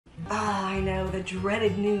Ah, I know, the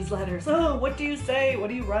dreaded newsletters. Oh, what do you say? What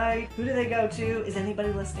do you write? Who do they go to? Is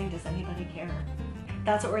anybody listening? Does anybody care?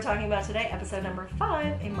 That's what we're talking about today, episode number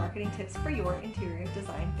 5, in marketing tips for your interior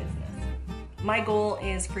design business. My goal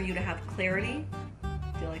is for you to have clarity. Do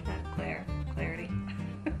you like that? Clarity.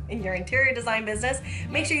 In your interior design business.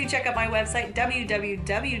 Make sure you check out my website,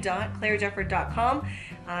 www.clairejefford.com.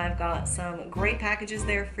 I've got some great packages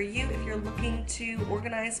there for you if you're looking to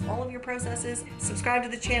organize all of your processes. Subscribe to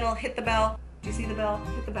the channel, hit the bell. Do you see the bell?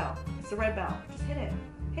 Hit the bell. It's the red bell. Just hit it.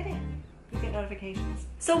 Hit it. You get notifications.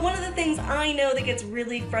 So one of the things I know that gets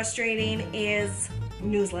really frustrating is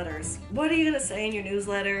newsletters. What are you going to say in your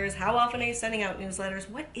newsletters? How often are you sending out newsletters?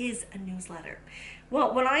 What is a newsletter?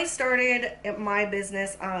 Well, when I started at my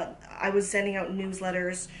business, I was sending out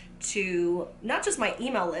newsletters to not just my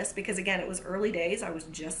email list, because again, it was early days. I was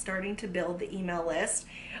just starting to build the email list,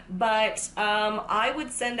 but I would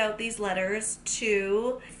send out these letters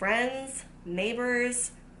to friends,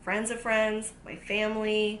 neighbors, friends of friends, my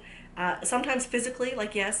family, sometimes physically,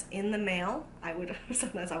 like yes, in the mail.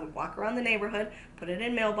 Sometimes I would walk around the neighborhood, put it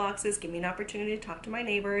in mailboxes, give me an opportunity to talk to my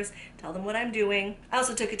neighbors, tell them what I'm doing. I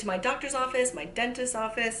also took it to my doctor's office, my dentist's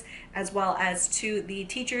office, as well as to the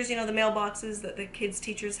teachers, you know, the mailboxes that the kids'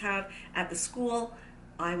 teachers have at the school.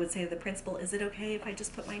 I would say to the principal, is it okay if I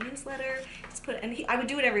just put my newsletter? I would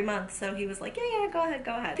do it every month, so he was like, yeah, go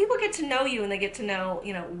ahead. People get to know you and they get to know,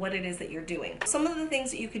 you know, what it is that you're doing. Some of the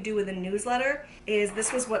things that you could do with a newsletter is,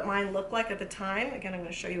 this was what mine looked like at the time. Again, I'm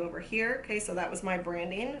going to show you over here. Okay, so that was my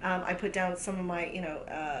branding. I put down some of my,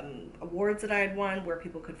 awards that I had won, where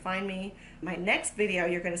people could find me. My next video,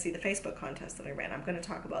 you're going to see the Facebook contest that I ran. I'm going to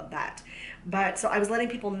talk about that. But so I was letting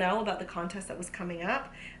people know about the contest that was coming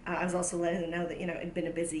up. I was also letting them know that, you know, it'd been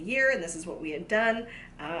a busy year and this is what we had done.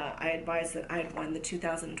 I advised that I had won the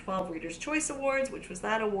 2012 Reader's Choice Awards, which was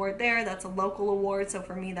that award there. That's a local award, so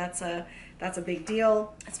for me that's a big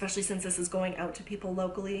deal, especially since this is going out to people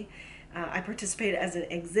locally. I participated as an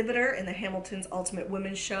exhibitor in the Hamilton's Ultimate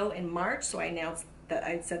Women's Show in March, so I announced that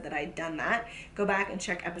I said that I'd done that. Go back and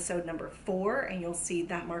check episode number 4 and you'll see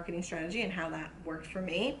that marketing strategy and how that worked for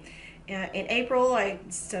me. In April, I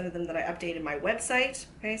said to them that I updated my website.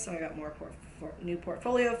 Okay, so I got more new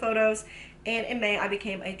portfolio photos. And in May, I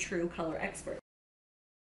became a true color expert.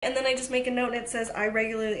 And then I just make a note and it says, I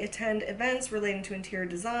regularly attend events relating to interior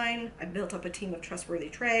design. I built up a team of trustworthy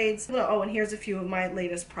trades. Oh, and here's a few of my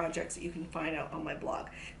latest projects that you can find out on my blog.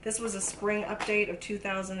 This was a spring update of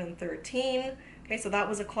 2013. Okay, so that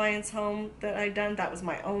was a client's home that I'd done. That was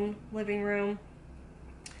my own living room.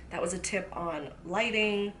 That was a tip on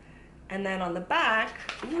lighting. And then on the back,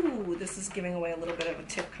 ooh, this is giving away a little bit of a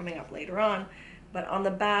tip coming up later on. But on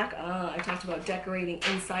the back, I talked about decorating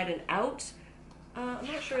inside and out. I'm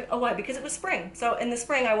not sure. Oh, why? Because it was spring. So in the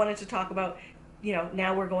spring, I wanted to talk about, you know,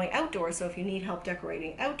 now we're going outdoors. So if you need help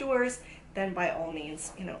decorating outdoors, then by all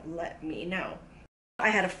means, you know, let me know. I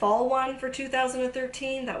had a fall one for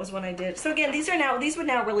 2013. That was when I did. So again, these would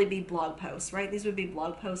now really be blog posts, right? These would be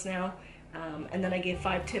blog posts now. And then I gave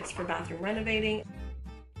 5 tips for bathroom renovating.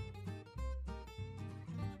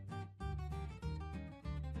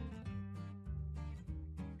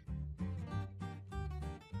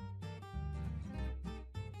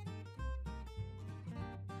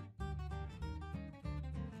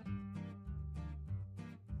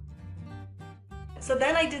 So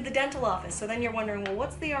then I did the dental office. So then you're wondering, well,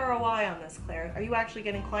 what's the ROI on this, Claire? Are you actually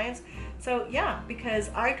getting clients? So yeah, because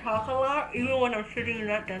I talk a lot, even when I'm sitting in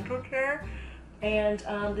that dental chair. And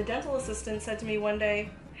the dental assistant said to me one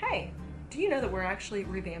day, hey, do you know that we're actually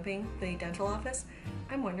revamping the dental office?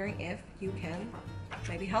 I'm wondering if you can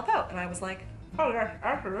maybe help out. And I was like, oh yes,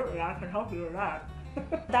 absolutely, I can help you with that.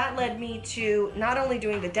 That led me to not only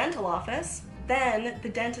doing the dental office, then the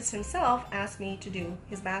dentist himself asked me to do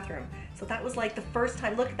his bathroom. So that was like the first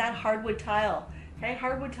time. Look at that hardwood tile. Okay,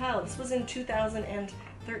 hardwood tile. This was in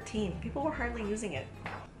 2013. People were hardly using it.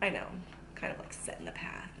 I know, kind of like setting the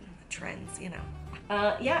path and the trends, you know.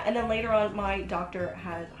 Yeah, and then later on, my doctor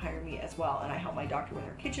had hired me as well, and I helped my doctor with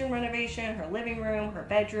her kitchen renovation, her living room, her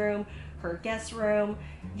bedroom, her guest room.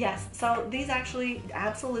 Yes, so these actually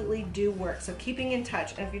absolutely do work. So keeping in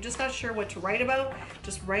touch, and if you're just not sure what to write about,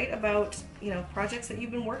 just write about, you know, projects that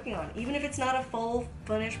you've been working on. Even if it's not a full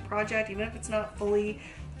finished project, even if it's not fully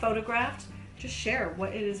photographed, just share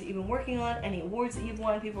what it is that you've been working on, any awards that you've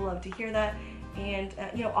won. People love to hear that, and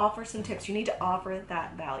you know, offer some tips. You need to offer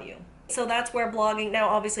that value. So that's where blogging, now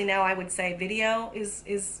obviously now I would say video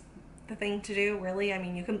is the thing to do, really. I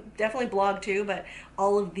mean, you can definitely blog too, but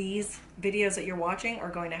all of these videos that you're watching are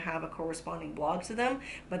going to have a corresponding blog to them,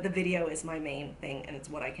 but the video is my main thing, and it's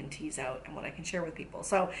what I can tease out and what I can share with people.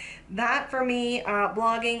 So that for me,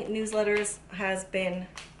 blogging, newsletters has been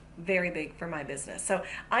very big for my business. So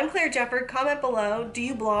I'm Claire Jefford. Comment below. Do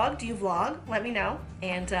you blog? Do you vlog? Let me know.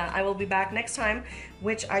 And I will be back next time,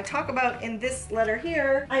 which I talk about in this letter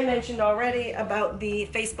here. I mentioned already about the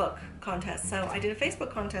Facebook contest. So I did a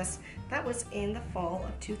Facebook contest. That was in the fall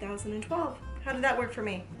of 2012. How did that work for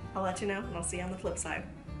me? I'll let you know, and I'll see you on the flip side.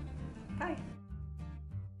 Bye.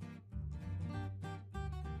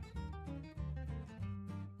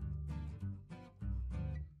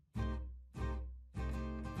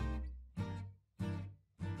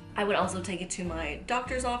 I would also take it to my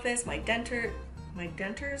doctor's office, my denter.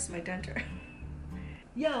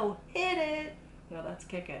 Yo, hit it! No, that's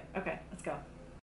kick it. Okay, let's go.